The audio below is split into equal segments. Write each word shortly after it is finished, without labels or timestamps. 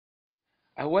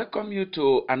I welcome you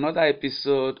to another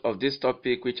episode of this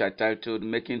topic which I titled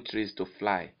Making Trees to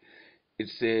Fly.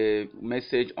 It's a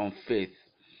message on faith,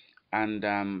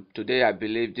 and today I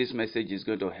believe this message is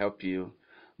going to help you.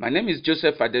 My name is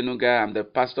Joseph Adenuga. I'm the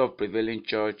pastor of Prevailing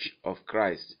Church of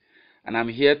Christ, and I'm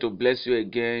here to bless you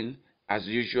again, as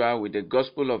usual, with the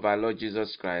gospel of our Lord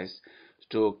Jesus Christ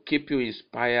to keep you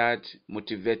inspired,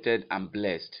 motivated, and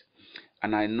blessed.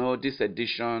 And I know this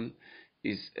edition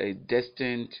is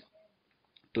destined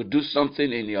to do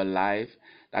something in your life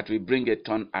that will bring a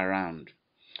turn around.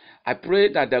 I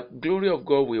pray that the glory of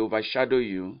God will overshadow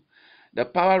you. The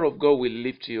power of God will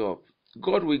lift you up.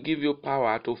 God will give you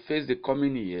power to face the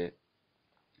coming year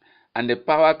and the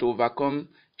power to overcome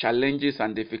challenges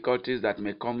and difficulties that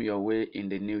may come your way in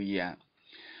the new year.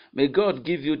 May God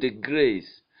give you the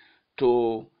grace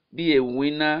to be a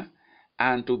winner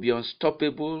and to be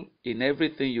unstoppable in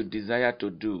everything you desire to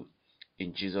do.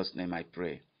 In Jesus' name I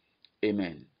pray.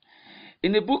 Amen.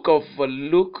 In the book of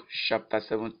Luke chapter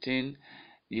 17,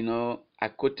 I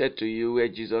quoted to you where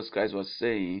Jesus Christ was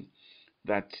saying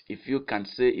that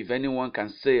if anyone can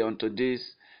say unto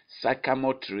this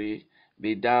sycamore tree,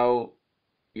 be thou,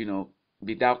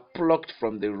 be thou plucked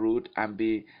from the root and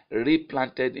be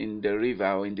replanted in the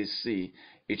river or in the sea,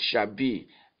 it shall be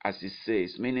as it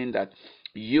says, meaning that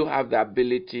you have the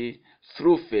ability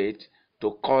through faith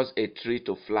to cause a tree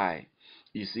to fly.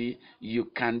 You see, you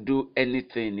can do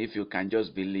anything if you can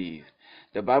just believe.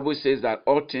 The Bible says that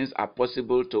all things are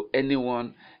possible to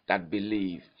anyone that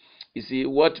believes. You see,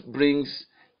 what brings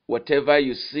whatever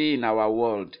you see in our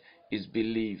world is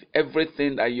belief.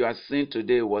 Everything that you are seeing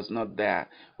today was not there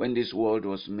when this world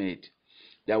was made.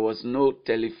 There was no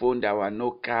telephone, there were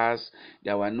no cars,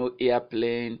 there were no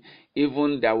airplane,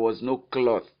 even there was no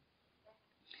cloth.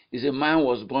 You see, man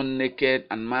was born naked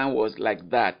and man was like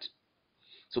that.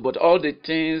 So, but all the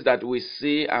things that we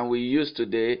see and we use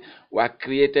today were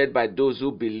created by those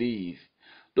who believe.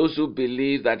 Those who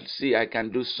believe that, see, I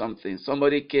can do something.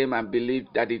 Somebody came and believed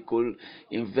that he could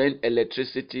invent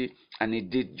electricity, and he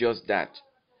did just that.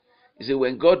 You see,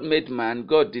 when God made man,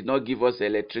 God did not give us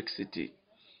electricity.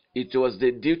 It was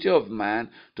the duty of man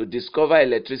to discover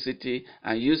electricity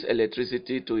and use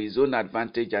electricity to his own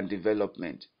advantage and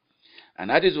development. And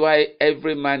that is why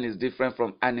every man is different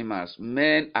from animals.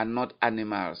 Men are not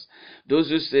animals. Those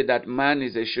who say that man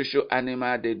is a social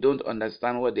animal, they don't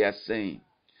understand what they are saying.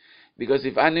 Because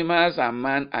if animals and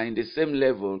man are in the same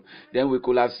level, then we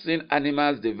could have seen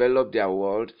animals develop their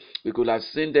world. We could have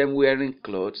seen them wearing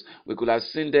clothes. We could have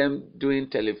seen them doing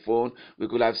telephone. We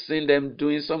could have seen them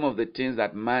doing some of the things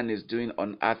that man is doing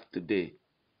on earth today.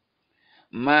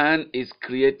 Man is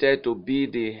created to be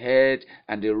the head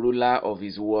and the ruler of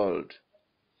his world.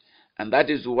 And that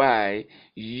is why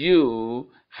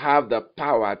you have the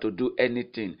power to do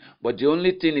anything. But the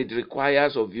only thing it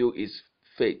requires of you is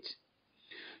faith.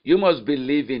 You must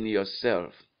believe in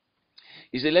yourself.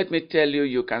 You see, let me tell you,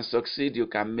 you can succeed, you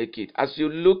can make it. As you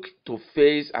look to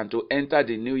face and to enter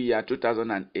the new year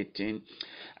 2018,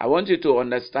 I want you to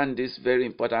understand this very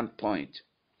important point.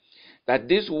 That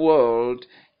this world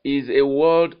is a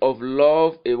world of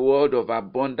love, a world of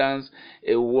abundance,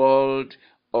 a world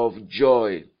of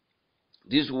joy.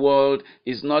 This world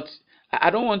is not, I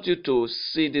don't want you to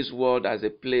see this world as a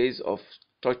place of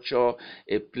torture,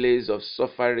 a place of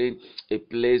suffering, a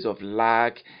place of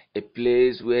lack, a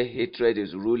place where hatred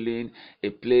is ruling, a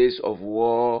place of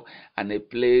war, and a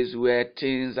place where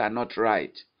things are not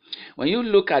right. When you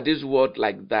look at this world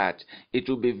like that, it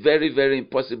will be very, very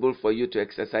impossible for you to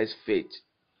exercise faith.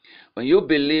 When you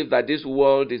believe that this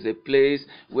world is a place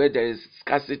where there is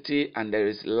scarcity and there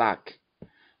is lack,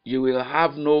 you will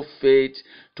have no faith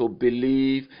to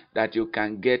believe that you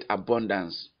can get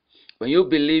abundance. When you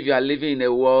believe you are living in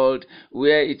a world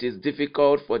where it is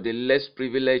difficult for the less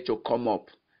privileged to come up,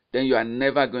 then you are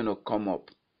never going to come up.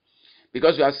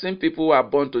 Because you have seen people who are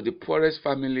born to the poorest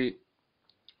family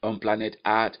on planet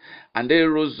Earth, and they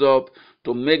rose up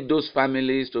to make those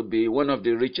families to be one of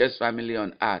the richest family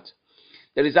on earth.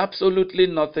 There is absolutely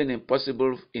nothing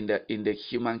impossible in the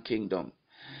human kingdom.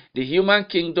 The human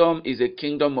kingdom is a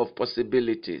kingdom of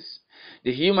possibilities.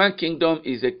 The human kingdom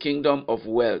is a kingdom of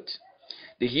wealth.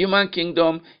 The human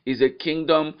kingdom is a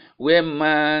kingdom where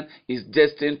man is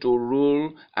destined to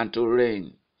rule and to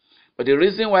reign. But the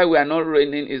reason why we are not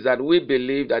reigning is that we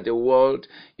believe that the world,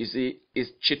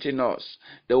 is cheating us.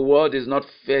 The world is not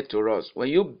fair to us. When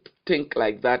you think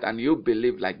like that and you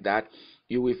believe like that,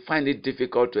 you will find it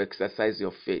difficult to exercise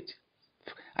your faith.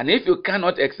 And if you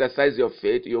cannot exercise your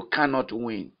faith, you cannot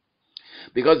win.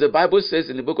 Because the Bible says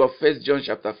in the book of 1 John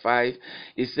chapter 5,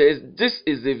 it says, this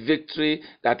is the victory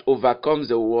that overcomes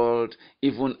the world,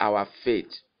 even our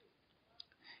faith.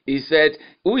 He said,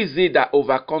 who is it that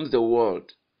overcomes the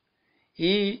world?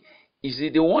 You see,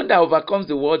 the one that overcomes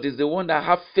the world is the one that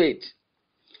has faith.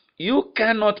 You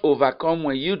cannot overcome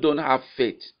when you don't have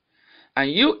faith.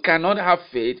 And you cannot have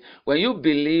faith when you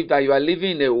believe that you are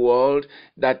living in a world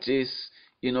that is,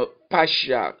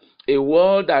 partial. A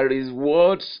world that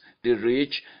rewards the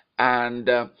rich and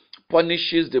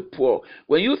punishes the poor.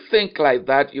 When you think like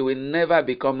that, you will never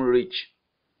become rich.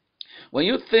 When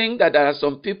you think that there are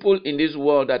some people in this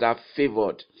world that are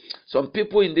favored, some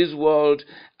people in this world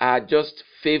are just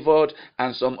favored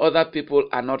and some other people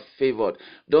are not favored,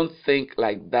 don't think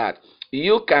like that.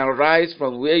 You can rise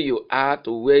from where you are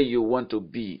to where you want to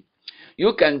be.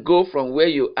 You can go from where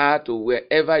you are to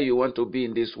wherever you want to be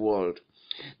in this world.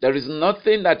 There is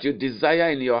nothing that you desire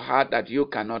in your heart that you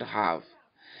cannot have.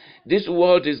 This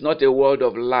world is not a world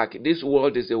of lack. This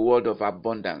world is a world of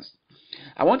abundance.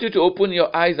 I want you to open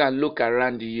your eyes and look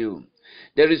around you.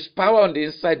 There is power on the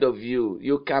inside of you.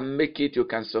 You can make it. You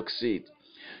can succeed.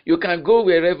 You can go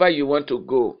wherever you want to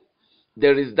go.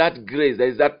 There is that grace. There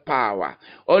is that power.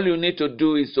 All you need to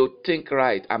do is to think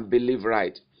right and believe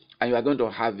right. And you are going to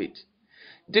have it.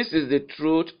 This is the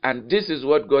truth, and this is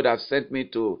what God has sent me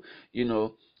to,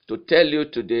 to tell you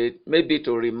today, maybe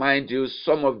to remind you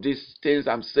some of these things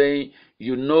I'm saying,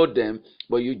 you know them,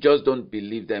 but you just don't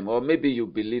believe them. Or maybe you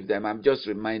believe them. I'm just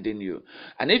reminding you.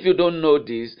 And if you don't know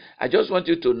this, I just want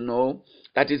you to know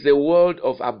that it's a world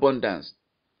of abundance.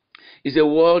 It's a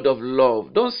world of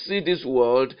love. Don't see this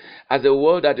world as a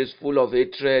world that is full of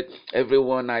hatred.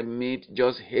 Everyone I meet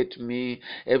just hate me.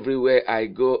 Everywhere I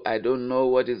go, I don't know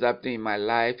what is happening in my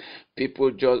life. People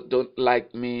just don't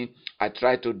like me. I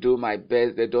try to do my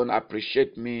best. They don't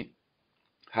appreciate me.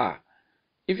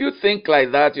 If you think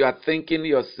like that, you are thinking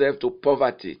yourself to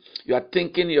poverty. You are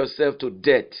thinking yourself to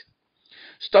death.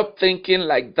 Stop thinking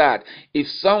like that. If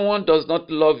someone does not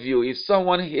love you, if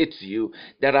someone hates you,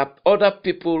 there are other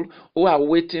people who are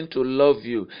waiting to love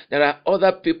you. There are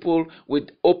other people with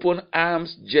open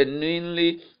arms,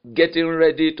 genuinely getting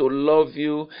ready to love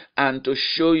you and to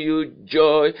show you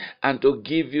joy and to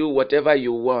give you whatever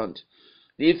you want.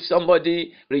 If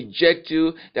somebody rejects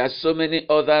you, there are so many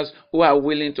others who are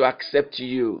willing to accept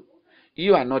you.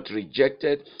 You are not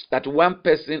rejected. That one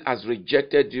person has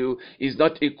rejected you is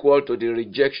not equal to the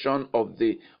rejection of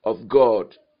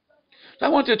God. So I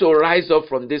want you to rise up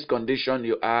from this condition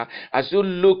you are. As you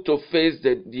look to face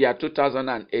the year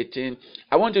 2018,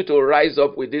 I want you to rise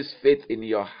up with this faith in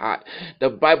your heart. The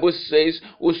Bible says,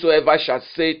 whosoever shall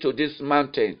say to this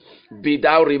mountain, be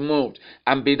thou removed,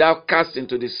 and be thou cast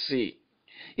into the sea.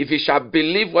 If he shall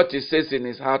believe what he says in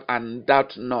his heart and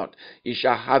doubt not, he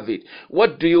shall have it.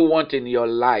 What do you want in your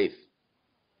life?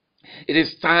 It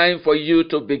is time for you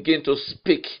to begin to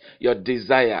speak your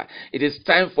desire. It is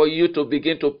time for you to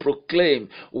begin to proclaim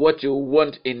what you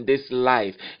want in this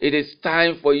life. It is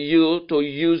time for you to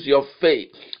use your faith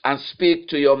and speak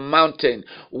to your mountain.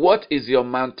 What is your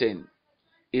mountain?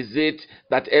 Is it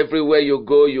that everywhere you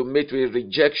go you meet with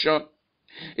rejection?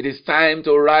 It is time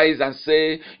to rise and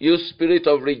say, you spirit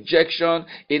of rejection,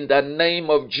 in the name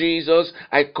of Jesus,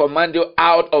 I command you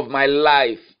out of my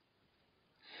life.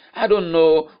 I don't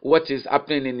know what is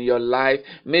happening in your life.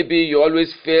 Maybe you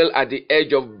always fail at the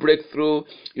edge of breakthrough.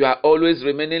 You are always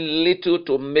remaining little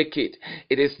to make it.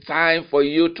 It is time for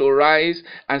you to rise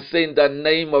and say, in the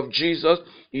name of Jesus,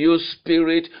 you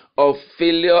spirit of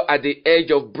failure at the edge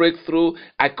of breakthrough,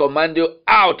 I command you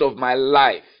out of my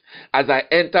life. As I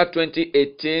enter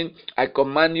 2018, I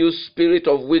command you, spirit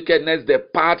of wickedness,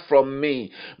 depart from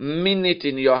me. Mean it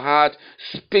in your heart.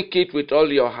 Speak it with all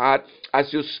your heart.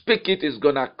 As you speak it, it's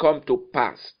going to come to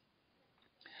pass.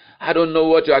 I don't know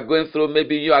what you are going through.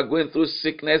 Maybe you are going through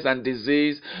sickness and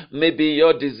disease. Maybe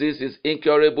your disease is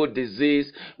incurable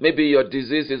disease. Maybe your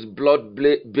disease is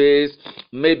blood-based.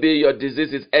 Maybe your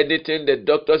disease is anything the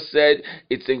doctor said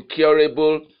it's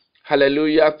incurable.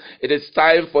 Hallelujah. It is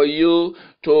time for you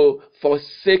to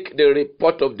forsake the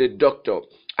report of the doctor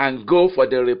and go for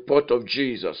the report of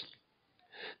Jesus.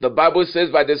 The Bible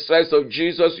says, by the stripes of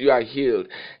Jesus you are healed.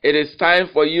 It is time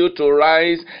for you to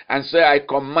rise and say, I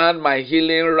command my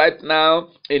healing right now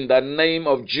in the name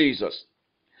of Jesus.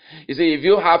 You see, if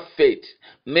you have faith,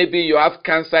 maybe you have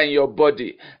cancer in your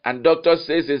body and doctor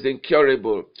says it's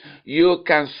incurable, you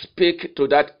can speak to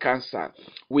that cancer.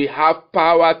 We have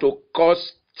power to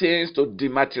cause things to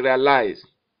dematerialize.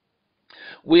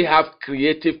 We have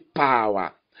creative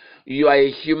power. You are a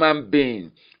human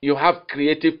being. You have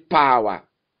creative power.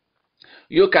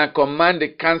 You can command the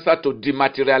cancer to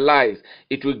dematerialize.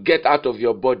 It will get out of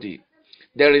your body.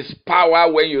 There is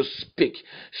power when you speak.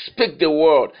 Speak the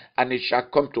word and it shall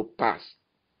come to pass.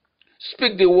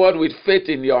 Speak the word with faith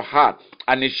in your heart,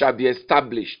 and it shall be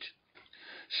established.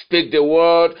 Speak the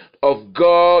word of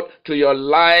God to your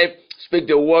life. Speak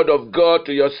the word of God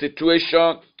to your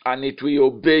situation, and it will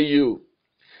obey you.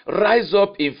 Rise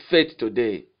up in faith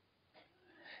today.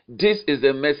 This is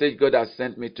the message God has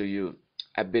sent me to you.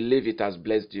 I believe it has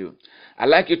blessed you. I'd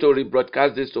like you to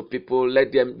rebroadcast this to people.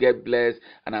 Let them get blessed,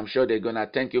 and I'm sure they're going to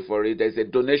thank you for it. There's a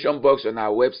donation box on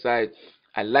our website.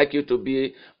 I'd like you to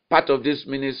be part of this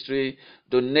ministry.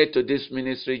 Donate to this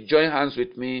ministry. Join hands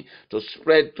with me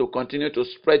to continue to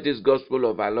spread this gospel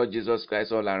of our Lord Jesus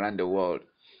Christ all around the world.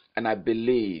 And I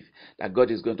believe that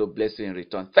God is going to bless you in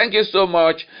return. Thank you so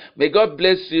much. May God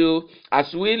bless you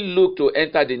as we look to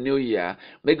enter the new year.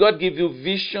 May God give you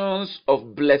visions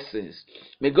of blessings.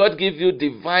 May God give you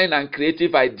divine and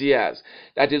creative ideas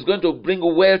that is going to bring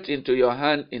wealth into your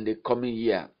hand in the coming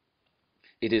year.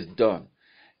 It is done.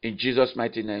 In Jesus'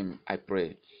 mighty name, I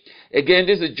pray. Again,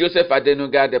 this is Joseph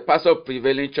Adenuga, the pastor of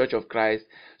Prevailing Church of Christ,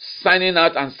 signing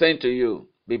out and saying to you,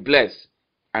 be blessed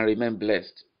and remain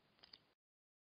blessed.